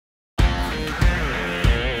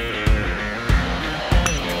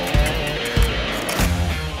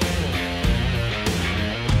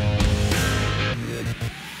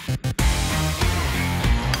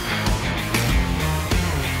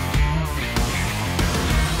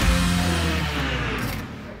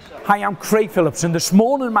Hi, I'm Craig Phillips, and this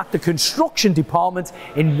morning I'm at the construction department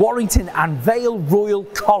in Warrington and Vale Royal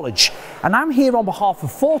College. And I'm here on behalf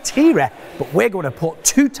of Forterra, but we're going to put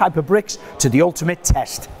two types of bricks to the ultimate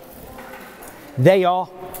test. They are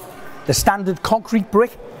the standard concrete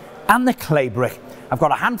brick and the clay brick. I've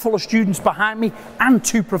got a handful of students behind me and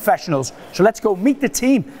two professionals. So let's go meet the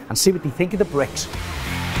team and see what they think of the bricks.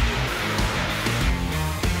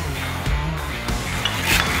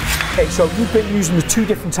 Okay, so you've been using the two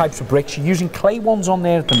different types of bricks. You're using clay ones on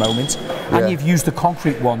there at the moment, and you've used the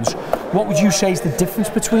concrete ones. What would you say is the difference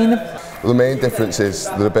between them? Well, the main difference is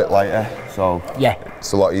they're a bit lighter, so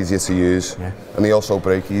it's a lot easier to use, and they also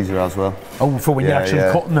break easier as well. Oh, for when you're actually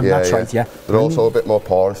cutting them, that's right, They're also a bit more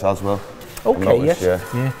porous as well. Okay, yes.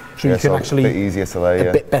 So you can actually, a bit easier to lay,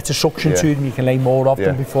 a bit better suction to them, you can lay more of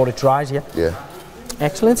them before it dries,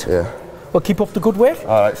 Excellent. Well, keep up the good work.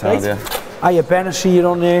 All right, sounds, Hiya Ben, I see you're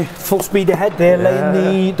on full speed ahead there,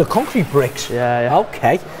 laying the concrete bricks.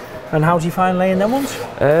 Okay. And how do you find laying them ones?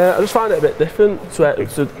 I just find it a bit different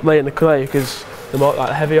to laying the clay because they're more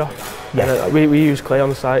heavier. We use clay on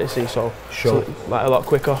the site, you see, so it's a lot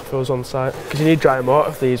quicker for us on site. Because you need dry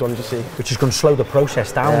mortar for these ones, you see. Which is going to slow the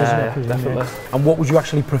process down, isn't it? Definitely. And what would you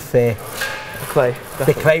actually prefer? The clay.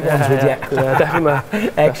 Definitely. The clay ones, would you? Yeah, definitely.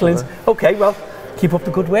 Excellent. Definitely. Okay, well, keep up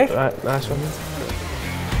the good work. Right, nice one.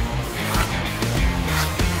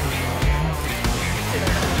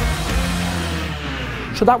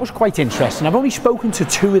 So that was quite interesting. I've only spoken to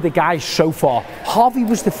two of the guys so far. Harvey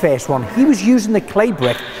was the first one. He was using the clay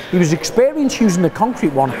brick. He was experienced using the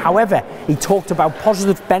concrete one. However, he talked about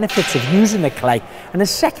positive benefits of using the clay. And the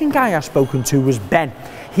second guy I've spoken to was Ben.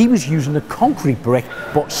 He was using the concrete brick,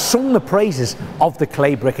 but sung the praises of the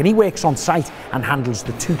clay brick. And he works on site and handles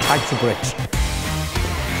the two types of bricks.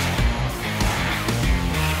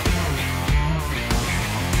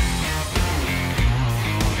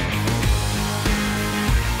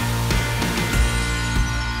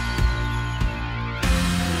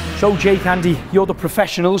 So Jake, Andy, you're the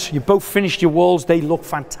professionals. You both finished your walls. They look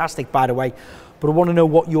fantastic, by the way. But I want to know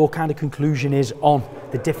what your kind of conclusion is on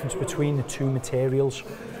the difference between the two materials.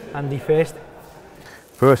 Andy first.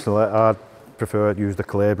 Personally, I'd prefer to use the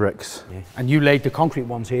clay bricks. And you laid the concrete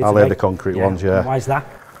ones here today? I laid the concrete ones, And why is that?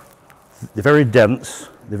 They're very dense.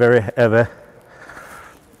 They're very heavy.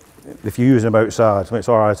 If you use them outside, I mean, it's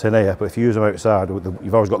all right in here, but if you use them outside,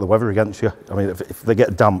 you've always got the weather against you. I mean, if they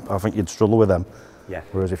get damp, I think you'd struggle with them.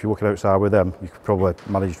 Whereas if you're working outside with them, you could probably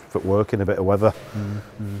manage footwork in a bit of weather.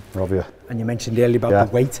 And you mentioned earlier about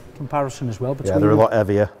the weight comparison as well between they're a lot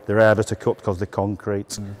heavier. They're harder to cut because they're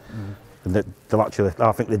concrete. And they'll actually,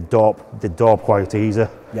 I think they daub quite easy.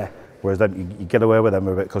 Whereas then you get away with them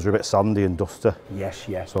a bit because they're a bit sandy and dusty.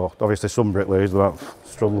 So obviously some bricklayers might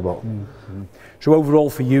struggle, but. So overall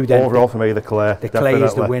for you then? Overall for me, the clay. The clay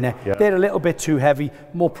is the winner. They're a little bit too heavy,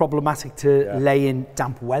 more problematic to lay in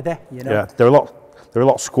damp weather, you know? They're a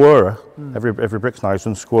lot squarer. Every brick's nice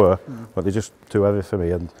and square, but they're just too heavy for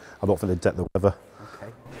me, and I don't think they'd take the weather.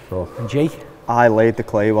 So. And Jake? I laid the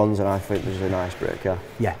clay ones, and I think this is a nice brick. Got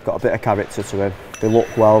a bit of character to them. They look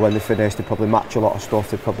well when they're finished. They probably match a lot of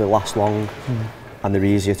stuff. They probably last long, and they're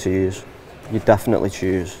easier to use. You definitely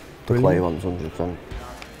choose the clay ones, 100%.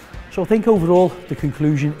 So I think overall the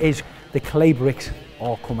conclusion is the clay bricks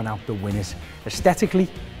are coming out the winners. Aesthetically,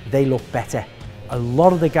 they look better. A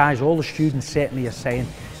lot of the guys, all the students certainly are saying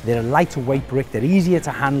they're a lighter weight brick, they're easier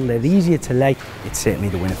to handle, they're easier to lay. It's certainly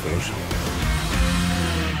the winner for us.